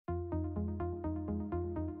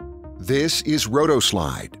This is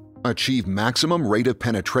Roto-Slide. Achieve maximum rate of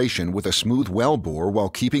penetration with a smooth well bore while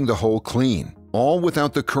keeping the hole clean, all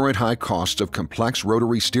without the current high costs of complex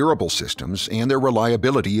rotary steerable systems and their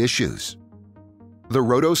reliability issues. The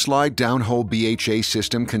Roto-Slide downhole BHA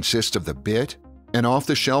system consists of the bit, an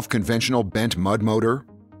off-the-shelf conventional bent mud motor,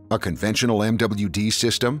 a conventional MWD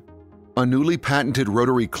system, a newly patented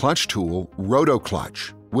rotary clutch tool,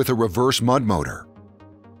 Roto-Clutch, with a reverse mud motor.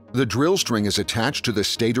 The drill string is attached to the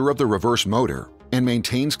stator of the reverse motor and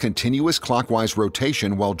maintains continuous clockwise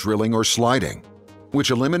rotation while drilling or sliding,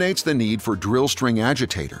 which eliminates the need for drill string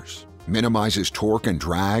agitators, minimizes torque and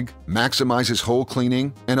drag, maximizes hole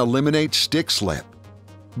cleaning, and eliminates stick slip.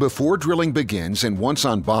 Before drilling begins and once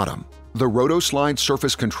on bottom, the Roto-Slide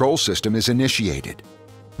surface control system is initiated.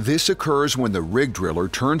 This occurs when the rig driller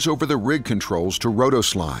turns over the rig controls to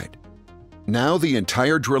Roto-Slide. Now the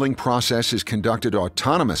entire drilling process is conducted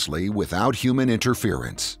autonomously without human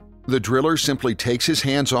interference. The driller simply takes his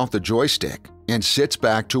hands off the joystick and sits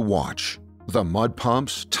back to watch. The mud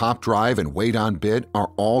pumps, top drive, and weight-on bit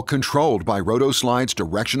are all controlled by Roto-Slide's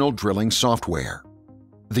directional drilling software.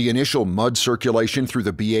 The initial mud circulation through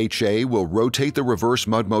the BHA will rotate the reverse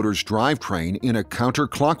mud motor's drivetrain in a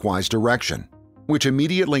counterclockwise direction, which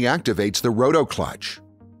immediately activates the Roto-Clutch.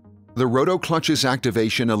 The Roto-Clutch's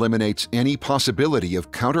activation eliminates any possibility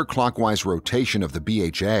of counterclockwise rotation of the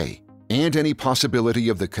BHA and any possibility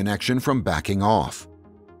of the connection from backing off.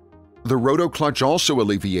 The Roto-Clutch also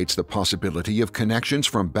alleviates the possibility of connections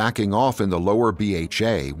from backing off in the lower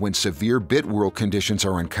BHA when severe bit whirl conditions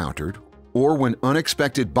are encountered or when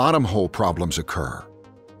unexpected bottom hole problems occur.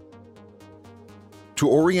 To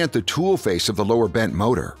orient the tool face of the lower bent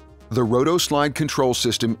motor, the Roto-Slide control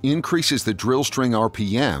system increases the drill string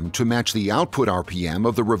RPM to match the output RPM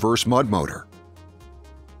of the reverse mud motor.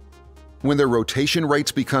 When the rotation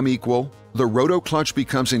rates become equal, the Roto-Clutch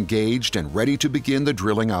becomes engaged and ready to begin the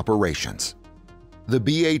drilling operations. The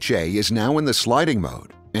BHA is now in the sliding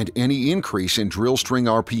mode, and any increase in drill string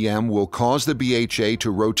RPM will cause the BHA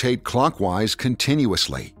to rotate clockwise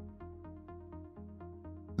continuously.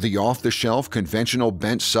 The off-the-shelf conventional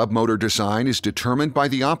bent submotor design is determined by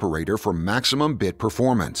the operator for maximum bit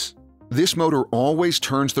performance. This motor always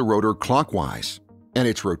turns the rotor clockwise, and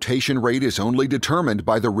its rotation rate is only determined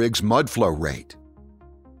by the rig's mud flow rate.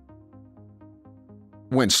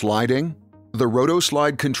 When sliding, the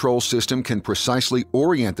Roto-Slide control system can precisely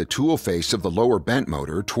orient the tool face of the lower bent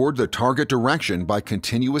motor toward the target direction by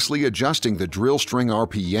continuously adjusting the drill string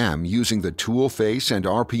RPM using the tool face and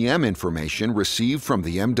RPM information received from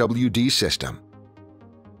the MWD system.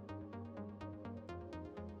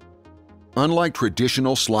 Unlike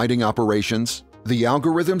traditional sliding operations, the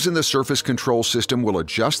algorithms in the surface control system will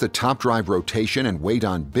adjust the top drive rotation and weight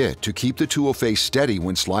on bit to keep the tool face steady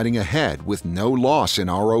when sliding ahead with no loss in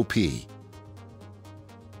ROP.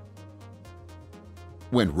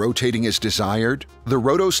 When rotating is desired, the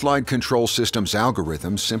Roto-Slide control system's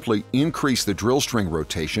algorithms simply increase the drill string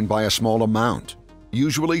rotation by a small amount,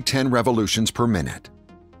 usually 10 revolutions per minute.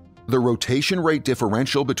 The rotation rate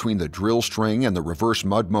differential between the drill string and the reverse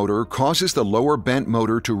mud motor causes the lower bent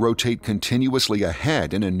motor to rotate continuously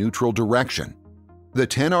ahead in a neutral direction. The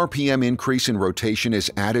 10 RPM increase in rotation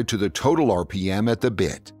is added to the total RPM at the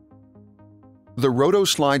bit. The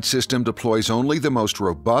Roto-Slide system deploys only the most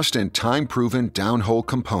robust and time-proven downhole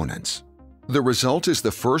components. The result is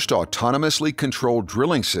the first autonomously controlled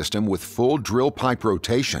drilling system with full drill pipe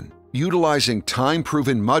rotation, utilizing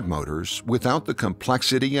time-proven mud motors without the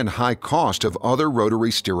complexity and high cost of other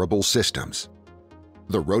rotary steerable systems.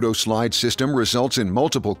 The Roto-Slide system results in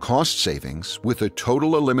multiple cost savings with a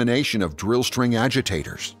total elimination of drill string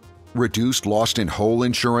agitators, reduced lost-in-hole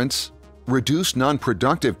insurance, reduced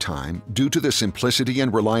non-productive time due to the simplicity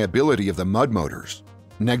and reliability of the mud motors,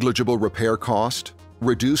 negligible repair cost,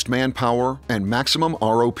 reduced manpower, and maximum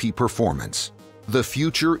ROP performance. The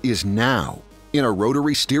future is now in a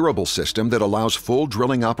rotary steerable system that allows full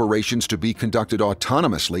drilling operations to be conducted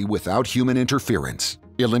autonomously without human interference,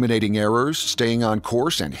 eliminating errors, staying on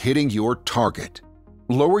course, and hitting your target.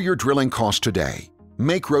 Lower your drilling costs today,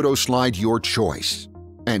 make Roto-Slide your choice,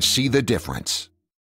 and see the difference.